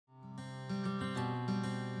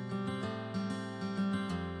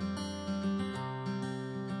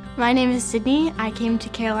My name is Sydney. I came to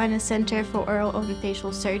Carolina Center for Oral and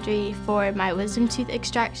Facial Surgery for my wisdom tooth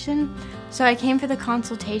extraction. So I came for the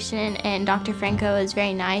consultation, and Dr. Franco was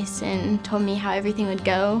very nice and told me how everything would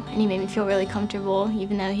go, and he made me feel really comfortable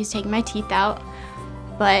even though he's taking my teeth out.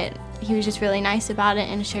 But he was just really nice about it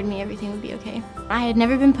and assured me everything would be okay. I had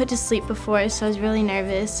never been put to sleep before, so I was really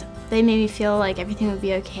nervous. They made me feel like everything would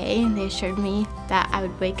be okay, and they assured me that I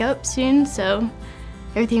would wake up soon, so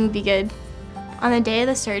everything would be good. On the day of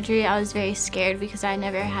the surgery, I was very scared because I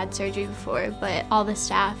never had surgery before, but all the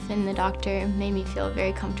staff and the doctor made me feel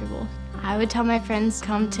very comfortable. I would tell my friends to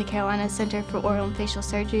come to Carolina Center for Oral and Facial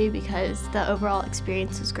Surgery because the overall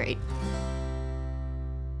experience was great.